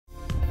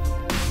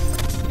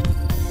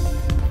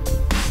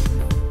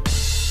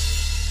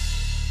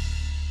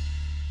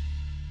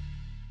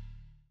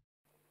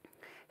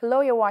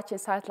Hello, you're watching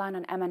Sightline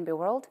on MNB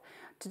World.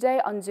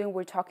 Today on Zoom,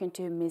 we're talking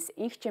to Ms.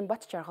 Enkhjin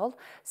Batjargal,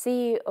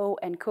 CEO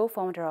and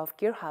co-founder of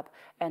GerHub,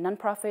 a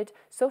non-profit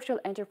social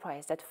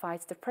enterprise that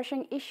fights the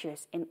pressing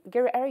issues in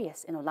Ger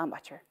areas in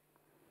Ulaanbaatar.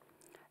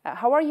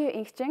 How are you,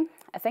 Enkhjin?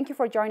 Thank you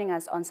for joining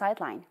us on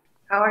Sightline.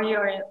 How are you,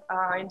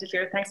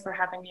 Indira? Thanks for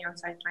having me on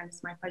Sightline.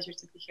 It's my pleasure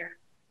to be here.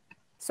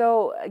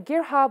 So,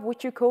 GerHub,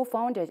 which you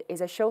co-founded,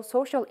 is a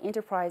social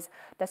enterprise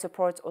that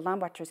supports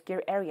Ulaanbaatar's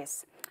Ger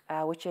areas,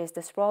 which is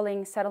the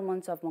sprawling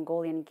settlements of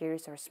Mongolian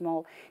Gers, or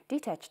small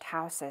detached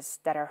houses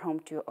that are home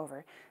to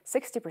over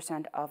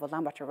 60% of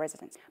Ulaanbaatar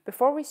residents.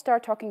 Before we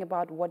start talking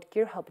about what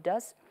GerHub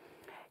does,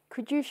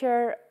 could you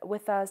share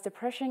with us the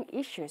pressing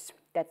issues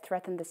that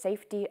threaten the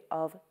safety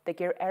of the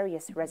Ger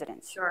area's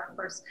residents? Sure, of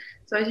course.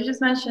 So as you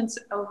just mentioned,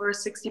 over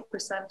 60%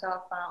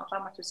 of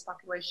Ulaanbaatar's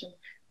population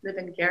live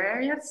in Ger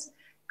areas.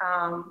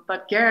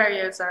 But Ger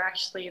areas are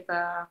actually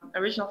the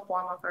original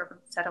form of urban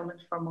settlement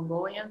for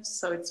Mongolians.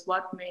 So it's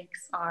what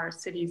makes our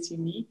cities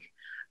unique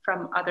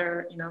from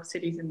other,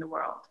 cities in the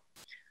world.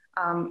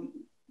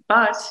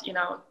 But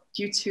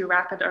due to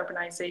rapid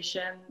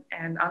urbanization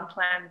and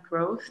unplanned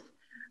growth,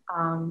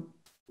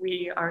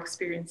 we are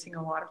experiencing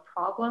a lot of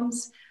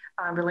problems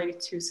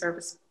related to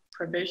service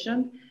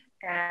provision,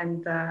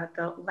 and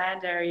the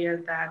land area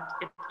that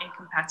it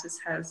encompasses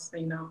has,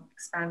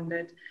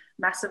 expanded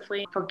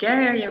massively. For Ger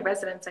area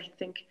residents, I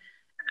think,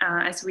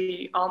 as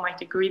we all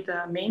might agree,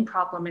 the main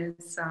problem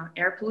is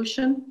air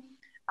pollution.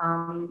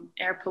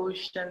 Air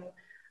pollution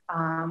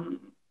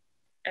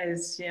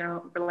is,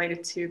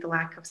 related to the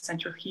lack of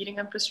central heating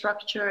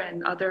infrastructure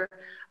and other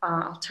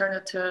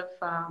alternative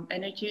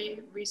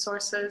energy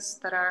resources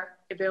that are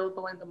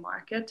available in the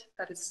market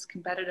that is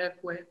competitive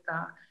with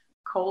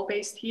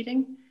coal-based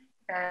heating.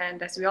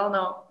 And as we all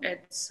know,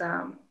 its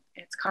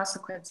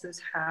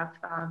consequences have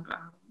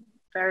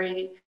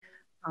very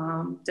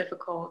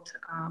difficult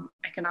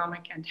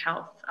economic and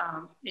health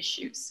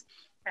issues.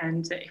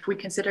 And if we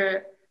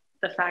consider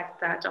the fact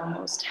that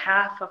almost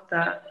half of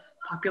the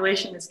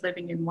population is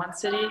living in one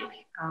city,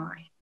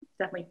 I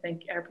definitely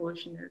think air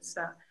pollution is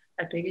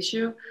a big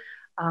issue.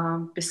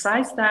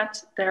 Besides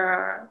that, there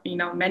are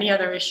many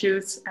other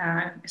issues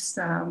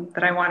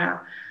that I want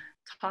to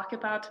talk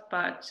about,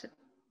 but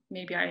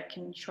maybe I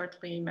can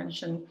shortly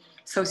mention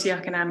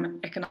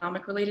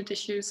socioeconomic related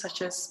issues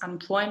such as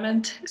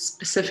unemployment,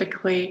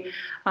 specifically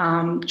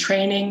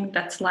training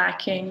that's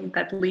lacking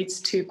that leads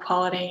to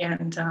quality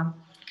and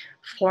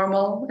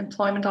formal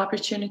employment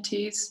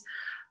opportunities,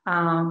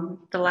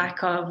 the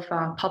lack of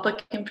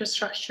public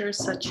infrastructure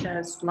such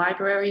as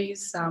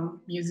libraries,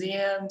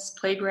 museums,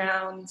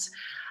 playgrounds,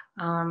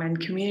 and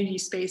community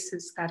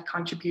spaces that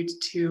contribute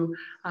to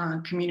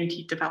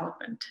community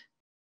development.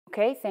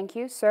 Okay, thank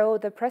you. So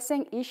the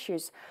pressing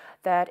issues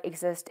that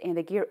exist in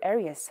the Ger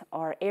areas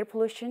are air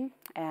pollution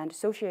and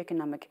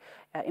socioeconomic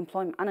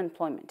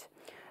unemployment.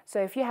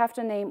 So if you have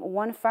to name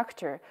one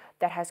factor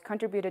that has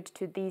contributed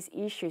to these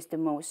issues the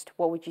most,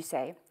 what would you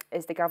say?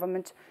 Is the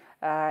government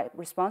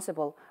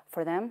responsible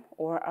for them,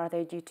 or are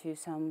they due to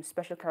some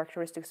special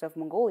characteristics of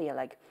Mongolia,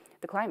 like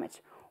the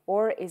climate?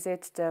 Or is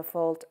it the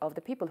fault of the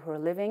people who are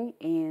living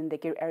in the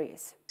Ger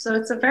areas? So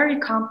it's a very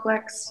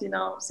complex,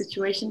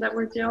 situation that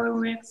we're dealing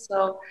with.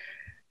 So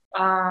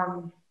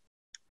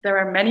there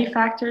are many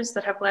factors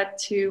that have led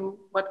to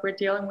what we're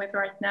dealing with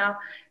right now.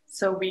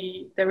 So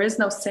there is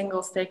no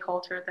single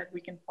stakeholder that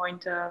we can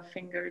point a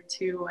finger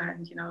to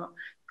and,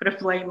 put a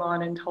blame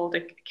on and hold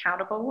it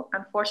accountable,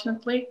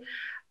 unfortunately.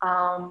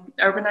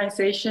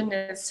 Urbanization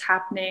is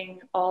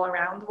happening all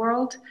around the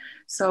world.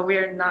 So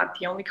we're not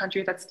the only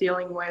country that's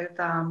dealing with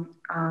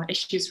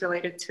issues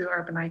related to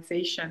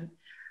urbanization.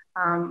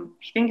 I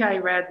think I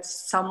read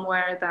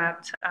somewhere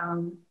that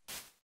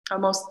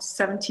almost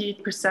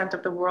 70%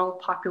 of the world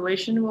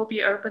population will be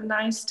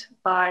urbanized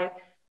by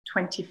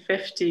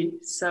 2050.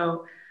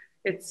 So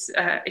it's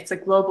a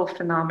global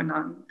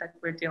phenomenon that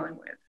we're dealing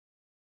with.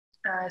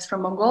 As for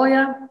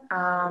Mongolia,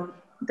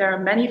 there are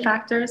many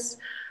factors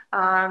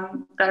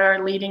that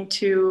are leading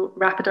to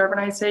rapid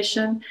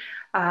urbanization.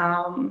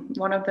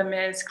 One of them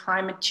is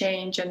climate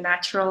change and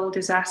natural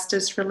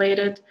disasters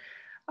related.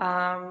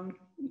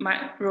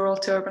 Rural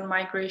to urban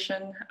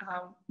migration.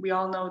 We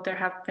all know there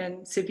have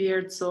been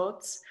severe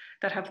droughts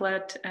that have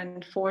led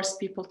and forced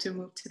people to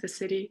move to the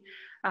city.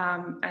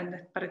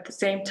 But at the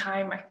same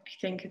time, I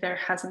think there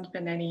hasn't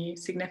been any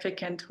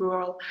significant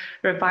rural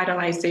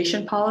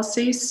revitalization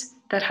policies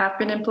that have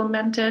been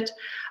implemented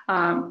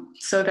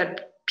so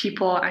that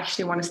people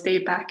actually want to stay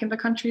back in the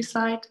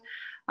countryside.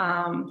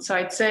 So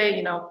I'd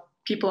say,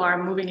 people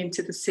are moving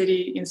into the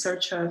city in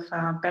search of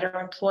better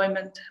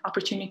employment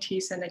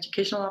opportunities and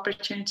educational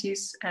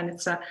opportunities, and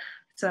it's a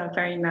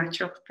very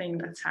natural thing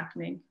that's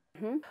happening.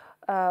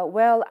 Mm-hmm.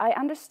 Well, I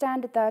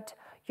understand that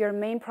your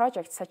main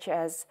projects, such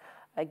as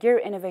Ger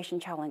Innovation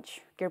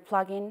Challenge, Ger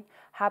Plugin,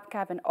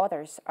 HubCap, and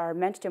others, are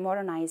meant to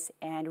modernize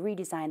and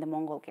redesign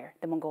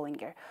the Mongolian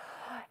Ger.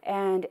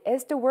 And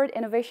as the word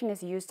innovation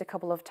is used a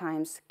couple of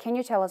times, can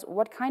you tell us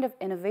what kind of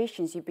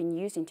innovations you've been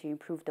using to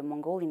improve the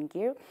Mongolian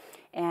gear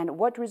and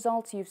what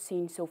results you've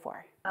seen so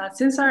far?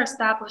 Since our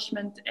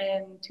establishment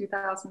in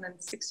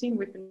 2016,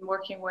 we've been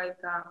working with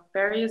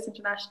various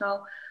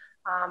international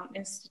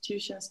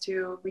institutions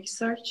to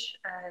research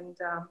and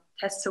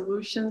test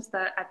solutions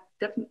that at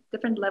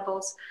different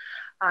levels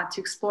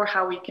to explore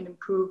how we can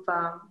improve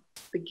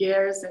the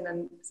gears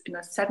in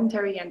a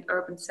sedentary and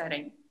urban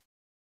setting.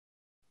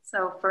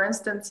 So, for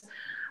instance,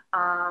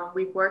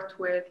 we've worked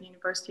with the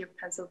University of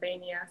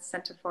Pennsylvania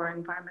Center for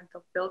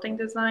Environmental Building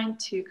Design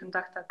to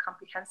conduct a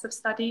comprehensive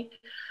study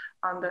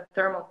on the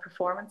thermal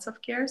performance of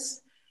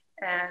gears.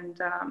 And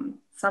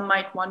some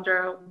might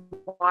wonder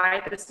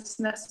why this is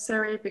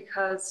necessary,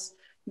 because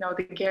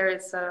the gear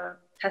is a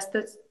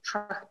tested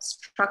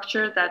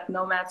structure that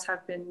nomads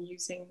have been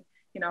using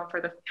for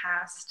the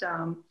past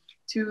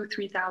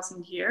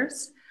 2,000-3,000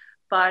 years.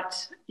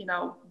 But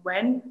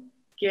when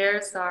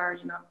gears are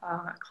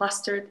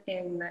clustered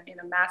in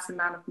a mass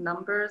amount of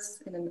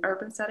numbers in an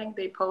urban setting,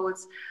 they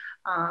pose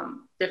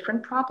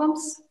different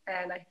problems.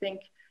 And I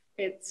think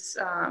it's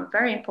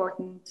very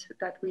important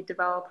that we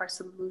develop our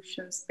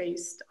solutions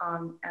based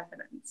on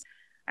evidence.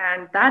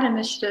 And that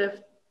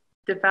initiative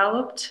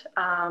developed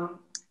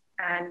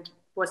and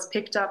was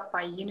picked up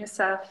by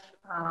UNICEF,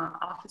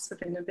 Office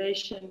of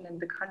Innovation, and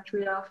the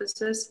country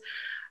offices.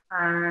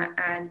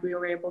 And we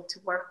were able to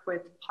work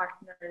with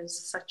partners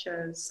such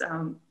as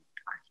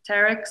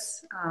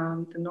Arc'teryx,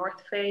 the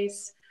North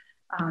Face,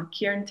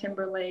 Kirin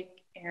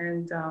Timberlake,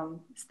 and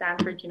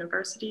Stanford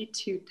University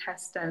to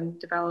test and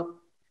develop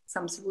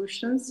some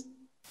solutions.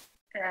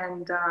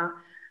 And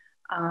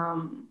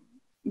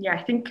I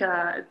think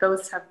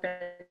those have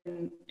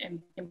been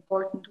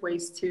important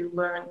ways to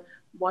learn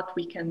what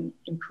we can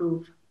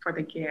improve for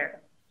the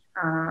gear.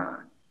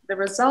 The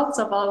results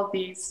of all of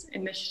these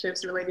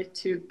initiatives related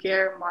to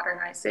gear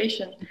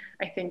modernization,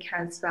 I think,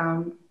 has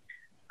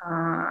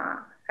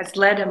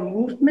led a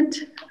movement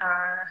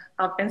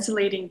of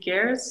insulating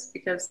gears,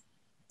 because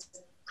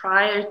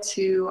prior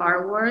to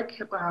our work,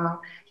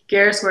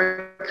 gears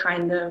were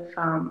kind of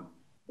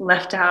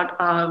left out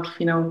of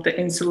the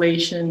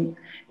insulation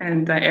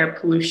and the air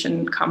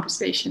pollution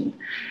conversation.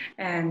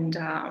 And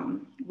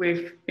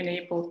we've been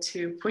able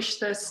to push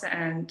this,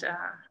 and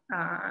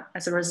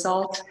as a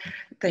result,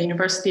 the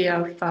University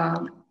of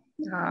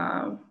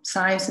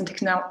Science and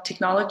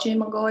Technology in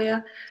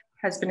Mongolia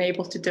has been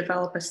able to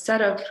develop a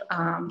set of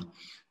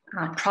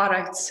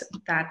products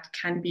that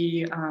can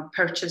be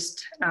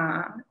purchased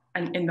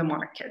and in the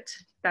market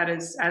that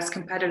is as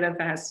competitive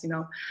as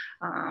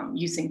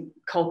using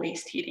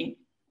coal-based heating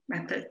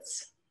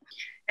methods.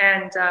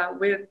 And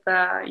with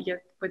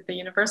the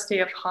University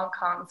of Hong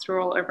Kong's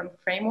Rural Urban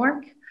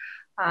Framework,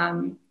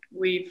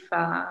 we've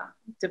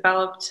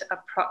developed a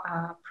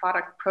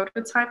product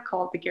prototype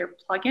called the Gear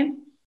Plugin.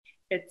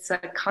 It's a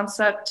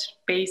concept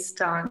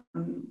based on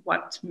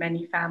what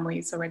many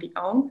families already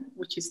own,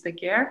 which is the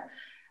gear.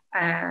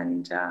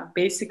 And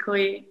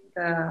basically,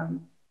 the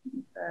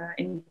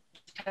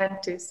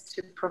intent is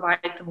to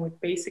provide them with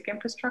basic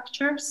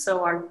infrastructure.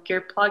 So our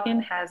gear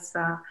plugin has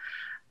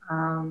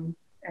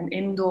an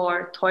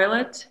indoor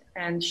toilet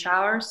and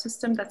shower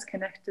system that's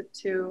connected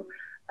to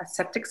a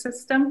septic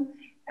system,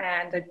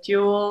 and a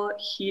dual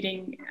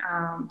heating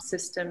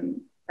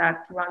system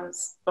that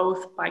runs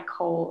both by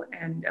coal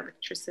and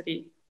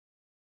electricity.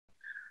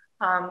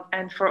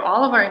 And for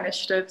all of our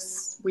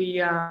initiatives,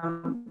 we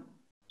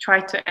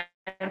try to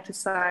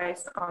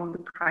emphasize on the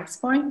price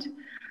point.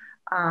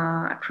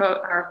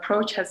 Our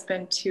approach has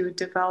been to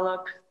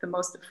develop the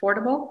most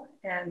affordable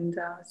and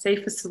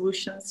safest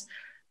solutions,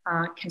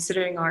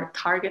 considering our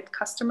target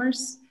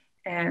customers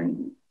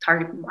and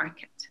target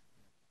market.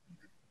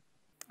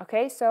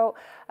 Okay, so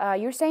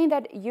you're saying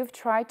that you've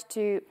tried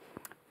to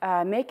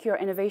make your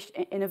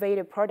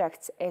innovative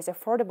products as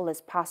affordable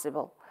as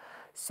possible.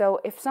 So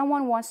if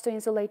someone wants to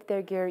insulate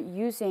their gear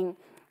using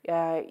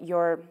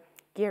your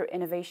gear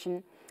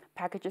innovation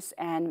packages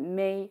and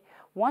may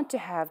want to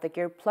have the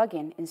gear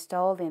plugin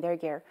installed in their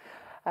gear,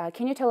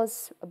 can you tell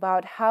us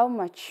about how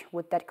much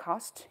would that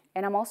cost?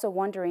 And I'm also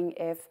wondering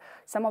if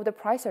some of the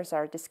prices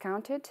are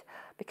discounted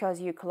because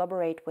you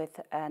collaborate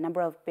with a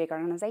number of big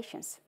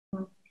organizations.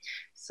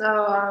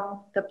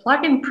 So the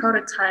plugin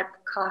prototype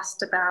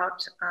cost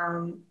about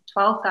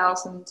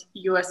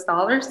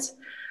 $12,000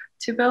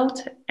 to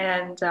build.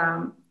 And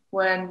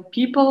when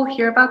people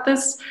hear about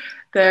this,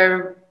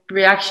 their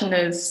reaction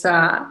is,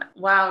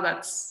 wow,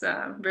 that's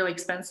really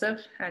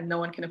expensive and no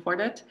one can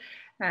afford it.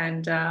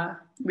 And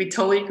we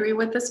totally agree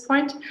with this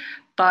point.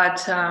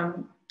 But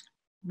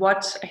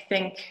what I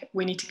think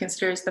we need to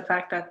consider is the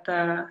fact that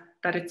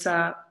that it's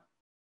a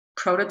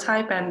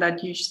prototype, and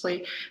that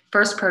usually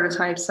first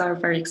prototypes are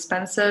very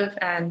expensive,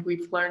 and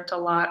we've learned a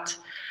lot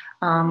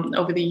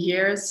over the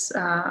years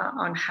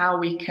on how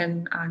we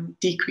can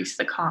decrease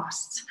the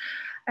costs.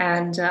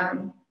 And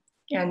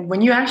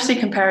when you actually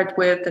compare it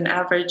with an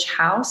average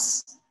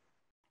house,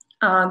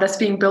 that's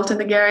being built in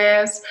the GER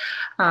areas,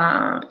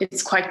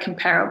 it's quite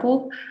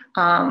comparable,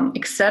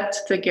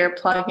 except the GER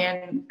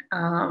plugin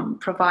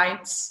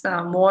provides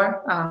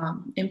more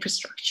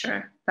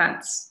infrastructure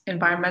that's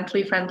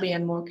environmentally friendly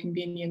and more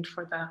convenient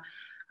for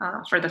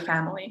the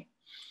family.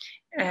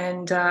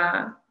 And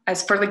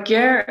as for the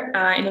GER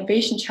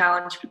Innovation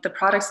Challenge, the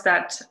products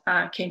that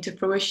came to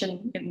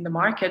fruition in the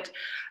market,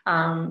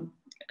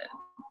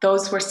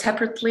 those were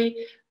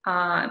separately,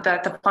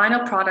 the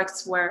final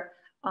products were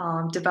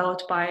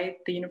developed by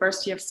the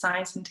University of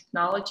Science and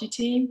Technology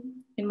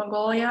team in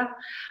Mongolia.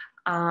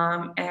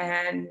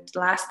 And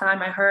last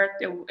time I heard,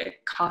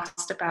 it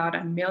cost about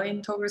 $1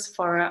 million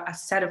for a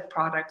set of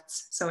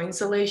products, so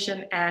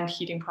insulation and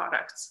heating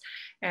products.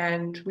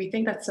 And we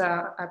think that's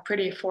a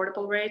pretty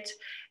affordable rate.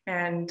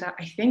 And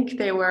I think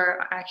they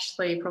were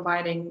actually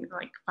providing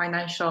like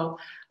financial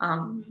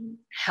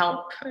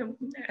help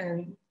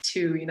and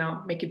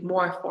to make it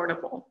more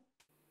affordable.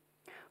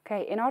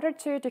 Okay, in order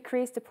to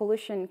decrease the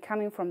pollution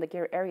coming from the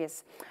GER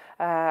areas,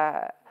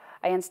 I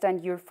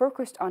understand you're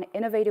focused on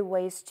innovative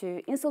ways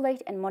to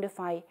insulate and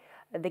modify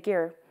the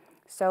GER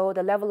so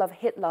the level of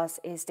heat loss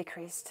is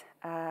decreased.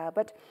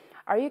 But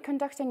are you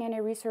conducting any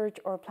research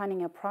or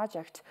planning a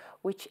project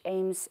which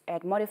aims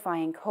at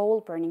modifying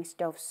coal-burning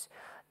stoves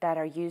that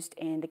are used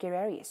in the GER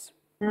areas?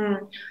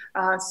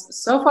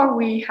 So far,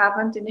 we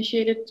haven't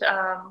initiated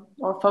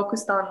or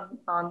focused on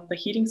the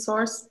heating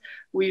source.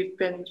 We've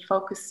been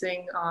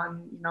focusing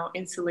on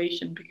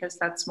insulation, because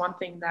that's one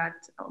thing that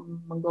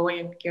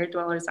Mongolian GER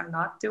dwellers are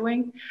not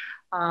doing.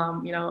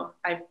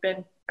 I've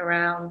been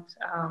around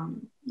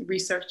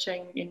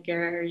researching in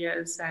GER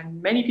areas,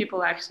 and many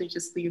people actually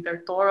just leave their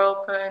door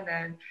open,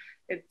 and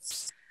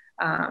it's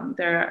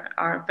there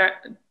are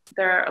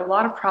a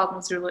lot of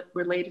problems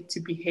related to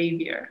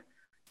behavior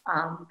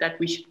that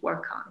we should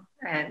work on,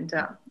 and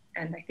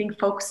I think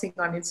focusing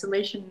on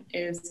insulation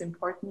is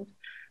important,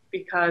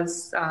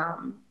 because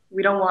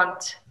we don't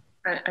want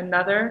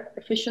another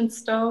efficient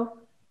stove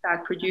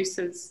that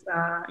produces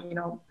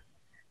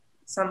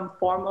some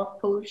form of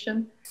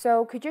pollution.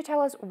 So could you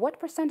tell us what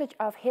percentage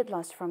of heat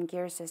loss from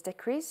GERs is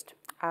decreased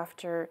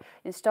after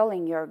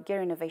installing your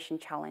GER Innovation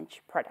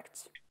Challenge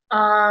products?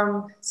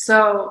 The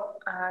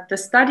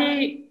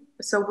study,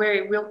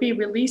 we'll be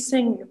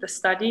releasing the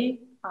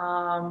study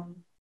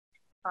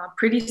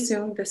pretty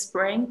soon this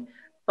spring,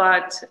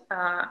 but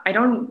I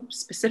don't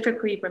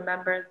specifically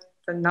remember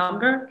the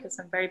number because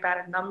I'm very bad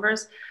at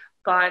numbers,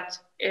 but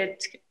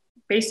it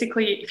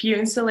basically, if you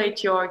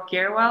insulate your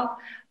GER well,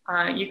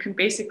 you can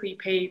basically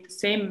pay the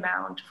same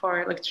amount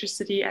for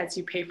electricity as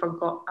you pay for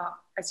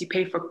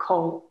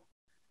coal.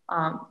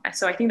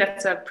 So I think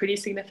that's a pretty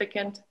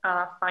significant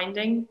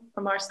finding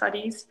from our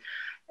studies.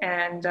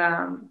 And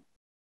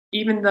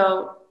even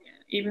though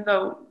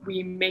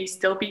we may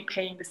still be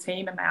paying the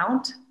same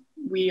amount,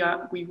 we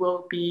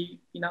will be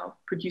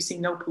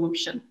producing no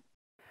pollution.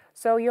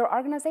 So your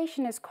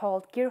organization is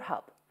called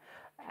GerHub.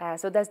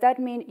 So does that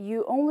mean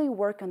you only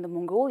work on the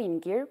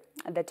Mongolian GER,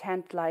 the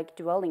tent-like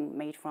dwelling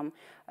made from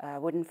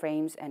wooden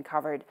frames and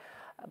covered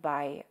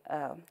by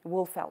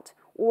wool felt?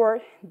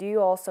 Or do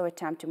you also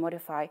attempt to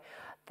modify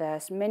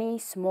the many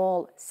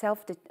small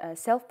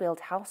self-built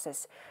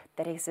houses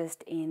that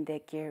exist in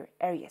the GER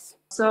areas?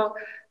 So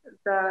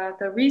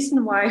the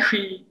reason why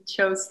we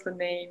chose the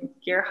name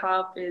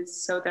GerHub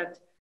is so that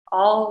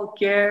all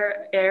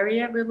GER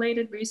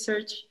area-related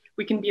research,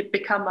 we can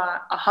become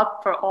a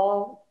hub for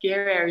all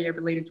GER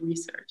area-related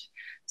research.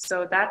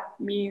 So that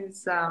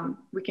means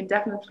we can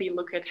definitely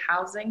look at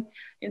housing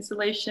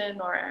insulation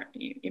or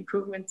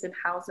improvements in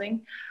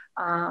housing.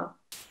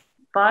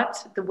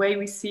 But the way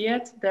we see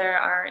it, there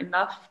are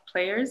enough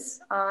players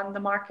on the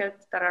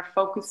market that are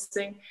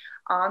focusing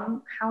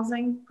on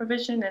housing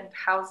provision and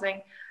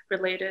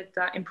housing-related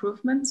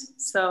improvements.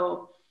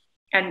 So,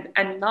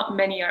 and not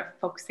many are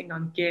focusing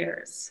on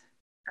GERs,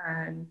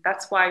 and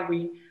that's why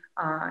we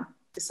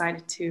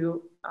decided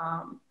to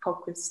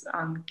focus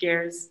on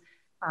GERs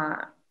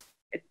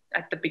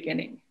at the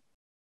beginning.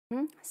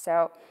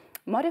 So,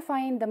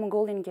 modifying the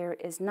Mongolian GER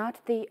is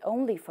not the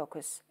only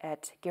focus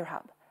at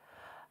GerHub.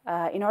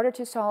 In order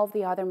to solve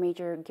the other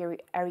major GER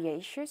area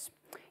issues,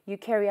 you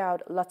carry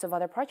out lots of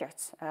other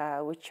projects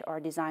which are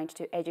designed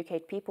to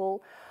educate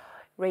people,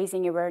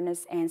 raising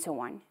awareness, and so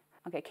on.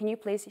 Okay, can you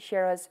please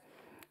share us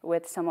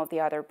with some of the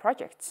other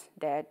projects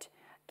that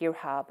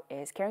GerHub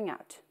is carrying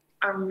out?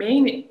 Our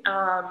main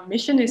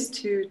mission is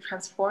to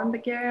transform the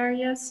GER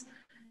areas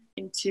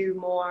into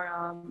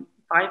more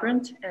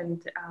vibrant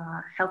and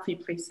healthy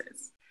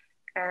places.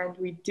 And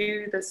we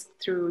do this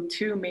through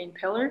two main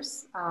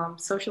pillars,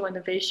 social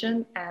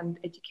innovation and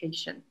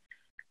education.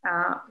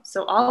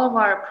 So all of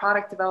our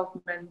product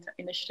development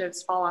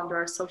initiatives fall under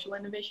our social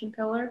innovation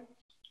pillar.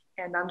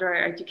 And under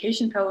our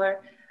education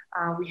pillar,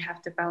 we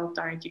have developed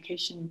our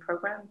education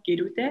program,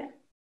 GerHub.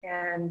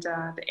 And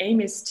the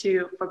aim is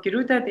for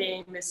GerHub, the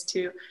aim is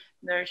to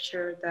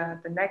nurture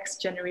the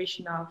next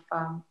generation of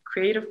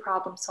creative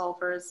problem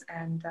solvers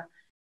and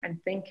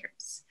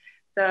thinkers.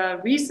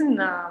 The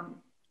reason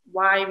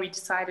why we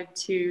decided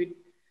to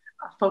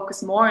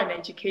focus more on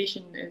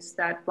education is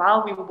that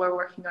while we were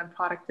working on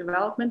product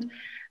development,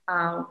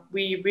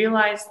 we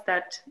realized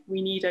that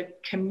we need a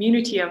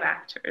community of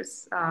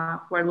actors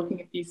who are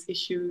looking at these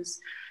issues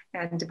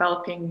and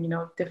developing,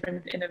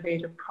 different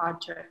innovative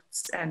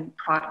projects and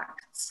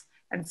products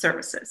and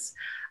services,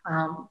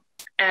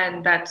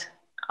 and that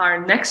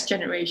our next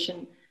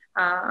generation,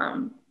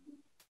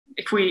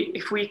 if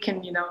we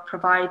can,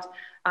 provide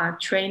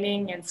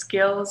training and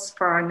skills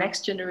for our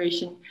next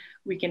generation,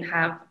 we can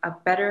have a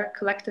better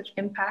collective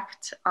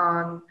impact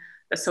on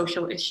the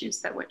social issues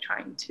that we're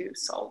trying to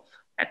solve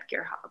at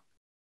GerHub.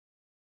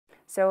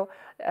 So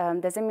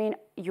does it mean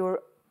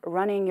you're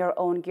running your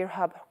own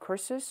GerHub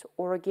courses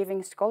or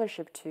giving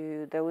scholarship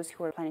to those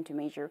who are planning to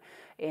major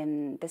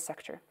in this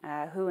sector,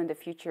 who in the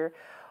future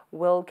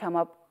will come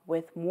up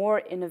with more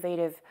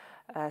innovative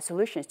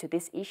solutions to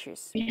these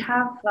issues? We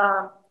have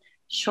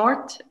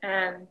short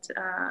and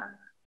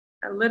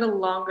a little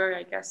longer,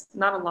 I guess,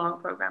 not a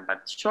long program,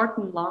 but short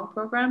and long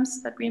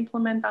programs that we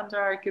implement under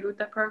our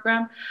GerHub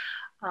program.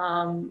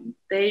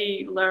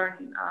 They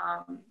learn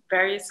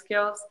various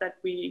skills that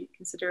we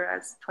consider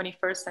as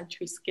 21st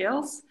century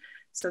skills.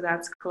 So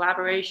that's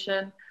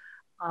collaboration,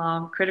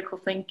 critical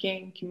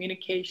thinking,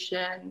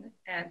 communication,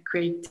 and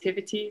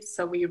creativity.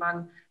 So we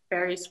run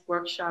various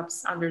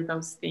workshops under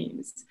those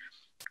themes.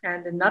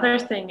 And another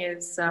thing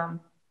is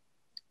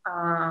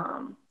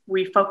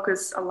we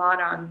focus a lot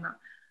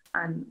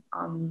on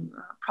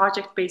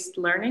project-based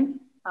learning.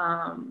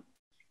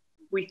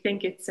 We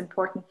think it's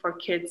important for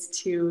kids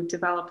to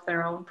develop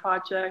their own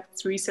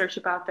projects, research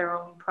about their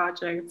own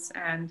projects,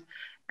 and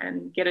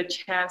get a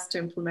chance to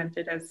implement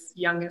it as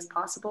young as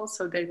possible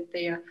so that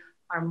they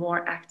are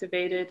more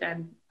activated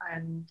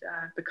and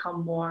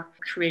become more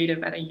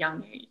creative at a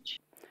young age.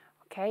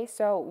 Okay,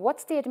 so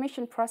what's the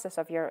admission process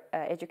of your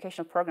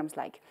educational programs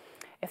like?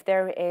 If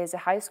there is a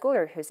high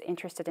schooler who's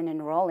interested in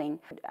enrolling,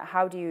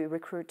 how do you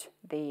recruit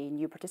the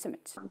new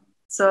participants?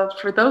 So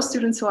for those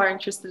students who are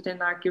interested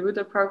in our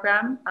GerHub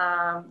program,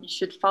 you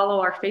should follow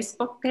our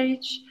Facebook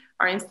page,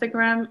 our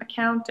Instagram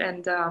account,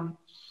 and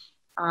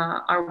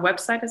our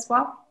website as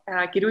well.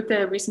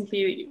 GerHub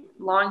recently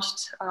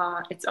launched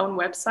its own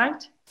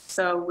website,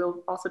 so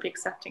we'll also be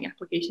accepting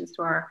applications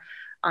to our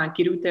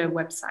GerHub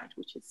website,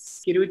 which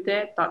is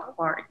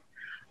gerhub.org.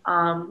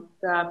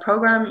 The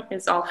program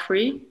is all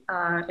free.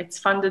 It's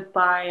funded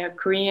by a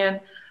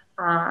Korean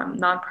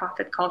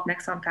nonprofit called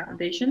Nexon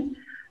Foundation.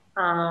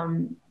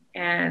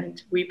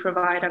 And we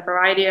provide a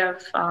variety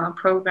of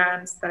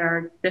programs that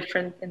are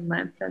different in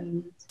length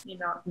and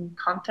in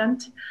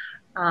content.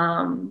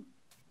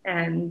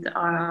 And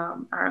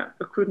our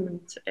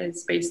recruitment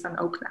is based on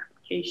open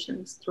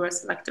applications through a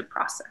selective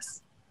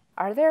process.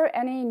 Are there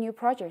any new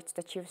projects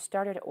that you've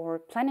started or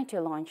planning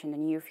to launch in the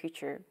near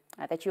future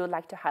that you would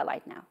like to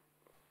highlight now?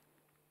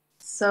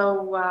 So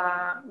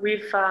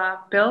we've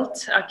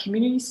built a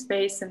community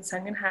space in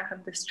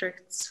Enkhjin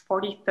District's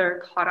 43rd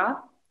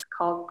Hara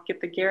called Get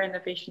the Gear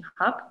Innovation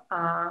Hub.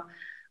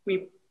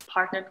 We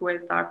partnered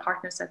with our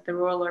partners at the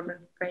Rural Urban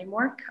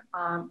Framework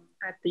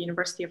at the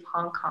University of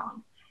Hong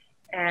Kong.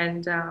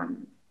 And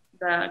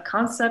the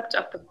concept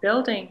of the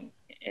building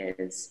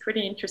is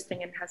pretty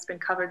interesting and has been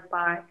covered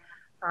by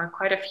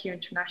quite a few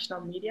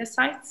international media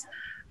sites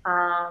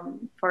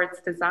for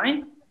its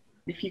design.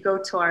 If you go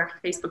to our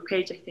Facebook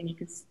page, I think you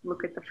can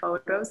look at the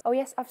photos. Oh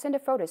yes, I've seen the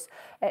photos.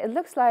 It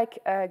looks like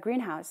a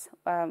greenhouse.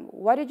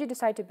 Why did you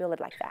decide to build it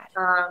like that?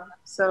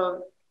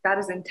 So that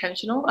is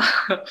intentional.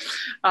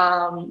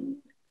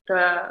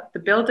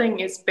 The building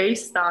is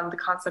based on the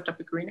concept of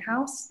a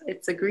greenhouse.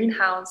 It's a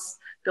greenhouse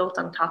built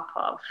on top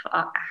of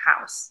a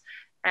house.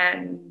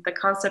 And the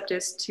concept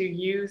is to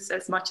use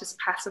as much as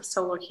passive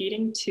solar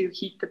heating to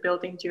heat the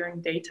building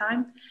during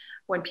daytime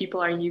when people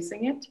are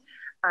using it.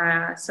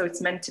 So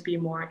it's meant to be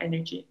more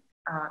energy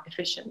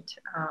efficient.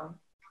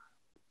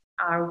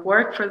 Our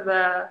work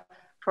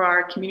for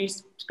our community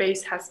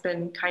space has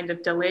been kind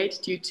of delayed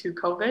due to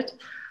COVID,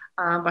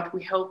 but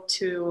we hope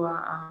to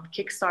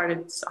kickstart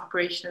its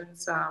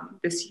operations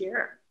this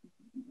year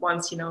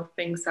once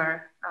things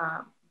are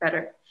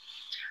better.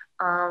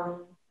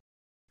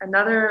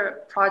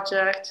 Another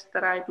project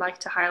that I'd like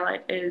to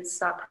highlight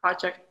is a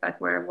project that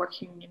we're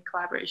working in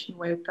collaboration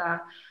with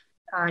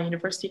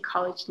University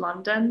College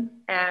London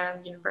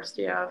and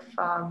University of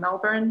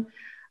Melbourne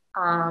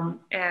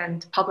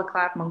and Public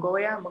Lab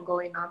Mongolia, a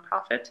Mongolian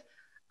nonprofit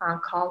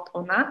called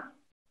ONA.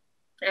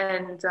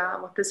 And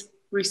what this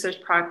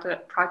research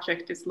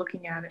project is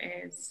looking at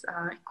is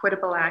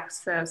equitable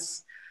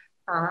access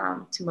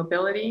to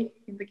mobility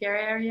in the Ger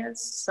areas.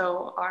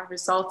 So our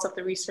results of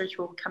the research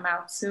will come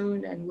out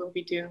soon, and we'll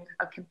be doing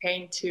a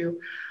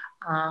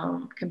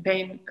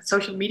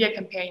social media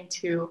campaign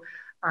to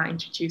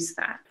introduce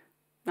that.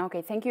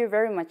 Okay, thank you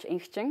very much,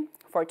 Enkhjin,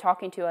 for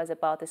talking to us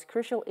about this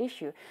crucial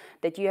issue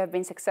that you have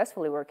been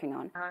successfully working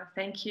on.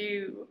 Thank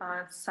you,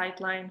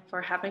 Sightline,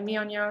 for having me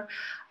on your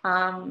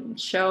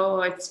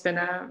show. It's been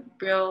a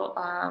real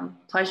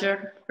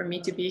pleasure for me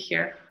to be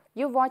here.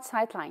 You've watched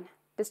Sightline.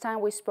 This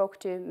time we spoke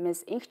to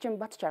Ms. Enkhjin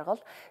Batjargal,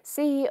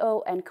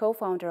 CEO and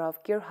co-founder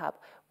of GerHub,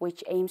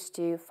 which aims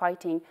to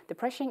fighting the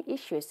pressing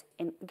issues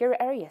in GER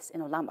areas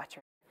in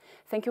Ulaanbaatar.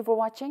 Thank you for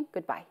watching.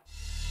 Goodbye.